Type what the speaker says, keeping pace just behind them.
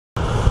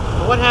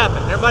what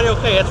happened? Everybody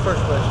okay? That's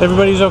first question.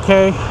 Everybody's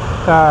okay.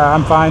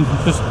 I'm fine.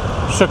 Just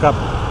shook up.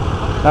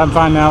 I'm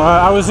fine now.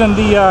 I was in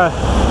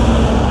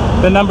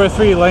the number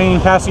 3 lane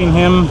passing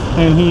him,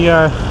 and he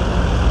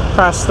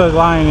crossed the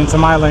line into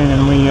my lane,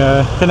 and we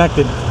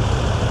connected.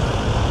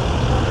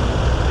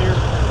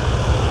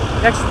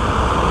 Next,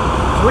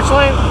 which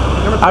lane?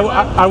 Number 3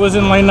 lane? I was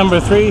in lane number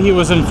 3. He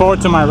was in 4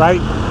 to my right.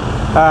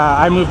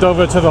 I moved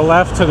over to the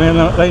left to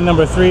lane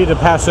number 3 to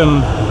pass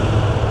him,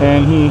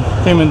 and he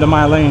came into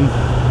my lane.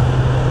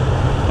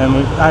 And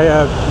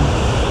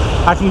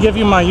I can give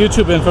you my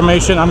YouTube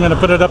information. I'm going to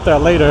put it up there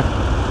later. I'm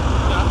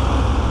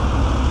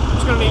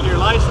just going to need your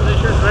license,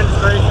 insurance,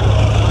 registration,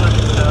 all that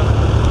good stuff.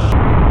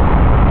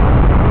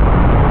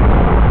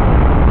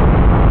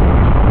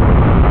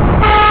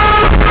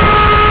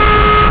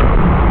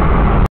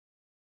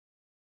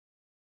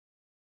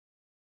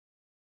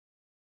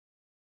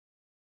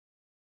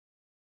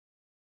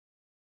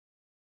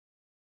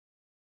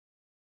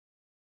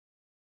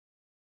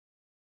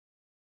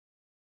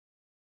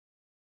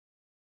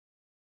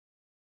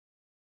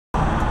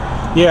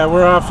 Yeah,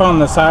 we're off on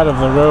the side of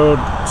the road,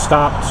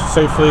 stopped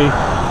safely.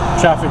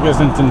 Traffic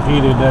isn't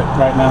impeded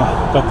right now,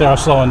 but they are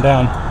slowing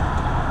down.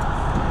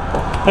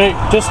 Hey,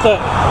 just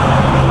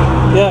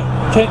yeah,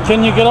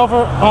 can you get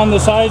over on the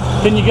side?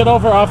 Can you get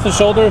over off the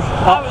shoulder?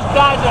 I was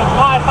dodging a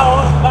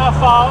pothole, my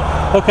fault.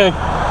 Okay.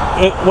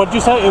 What'd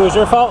you say? It was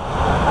your fault?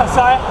 I'm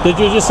sorry? Did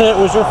you just say it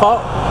was your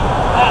fault?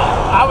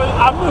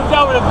 I moved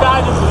over to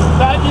dodge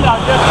it, you know,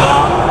 just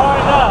far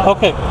enough.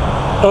 Okay.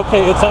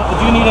 Okay,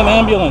 do you need an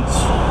ambulance?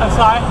 I'm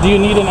sorry? Do you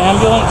need an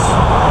ambulance?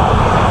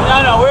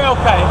 No, we're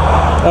okay.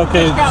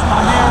 Okay. Just got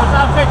my mirrors.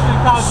 I'm fixing to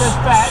call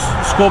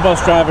dispatch. School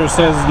bus driver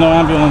says no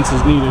ambulance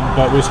is needed,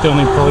 but we still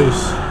need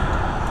police.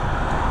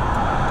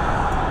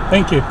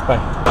 Thank you. Bye.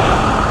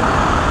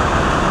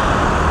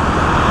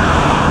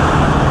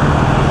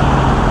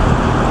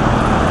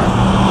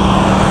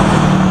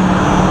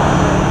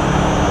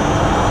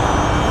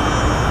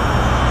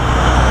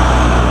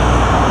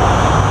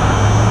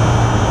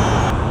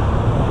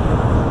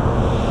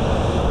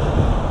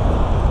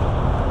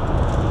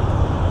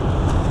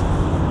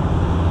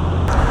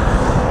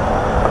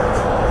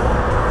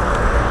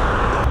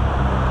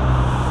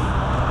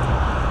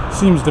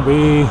 Seems to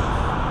be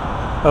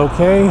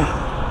okay.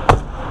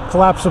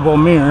 Collapsible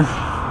mirror.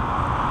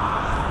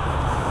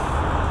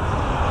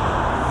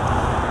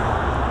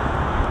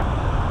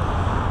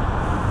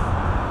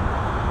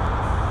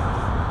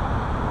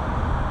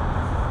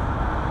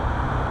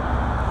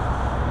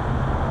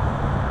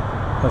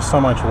 There's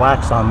so much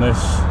wax on this,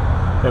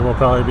 it will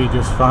probably be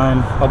just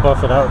fine. I'll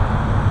buff it out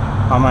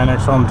on my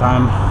next home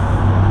time.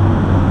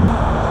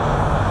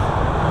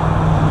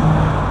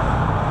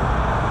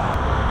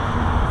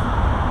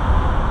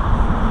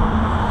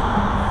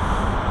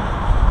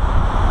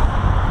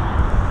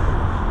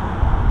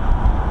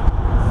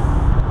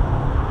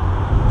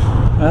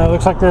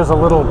 Looks like there's a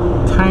little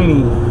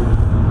tiny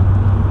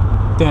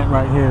dent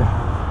right here.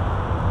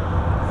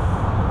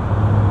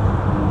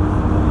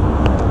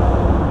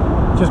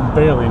 Just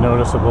barely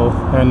noticeable,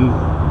 and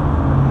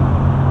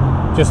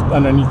just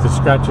underneath the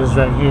scratches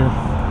right here.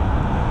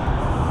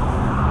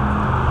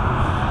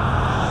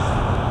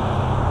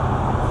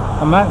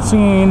 I'm not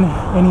seeing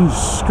any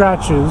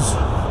scratches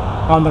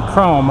on the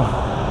chrome.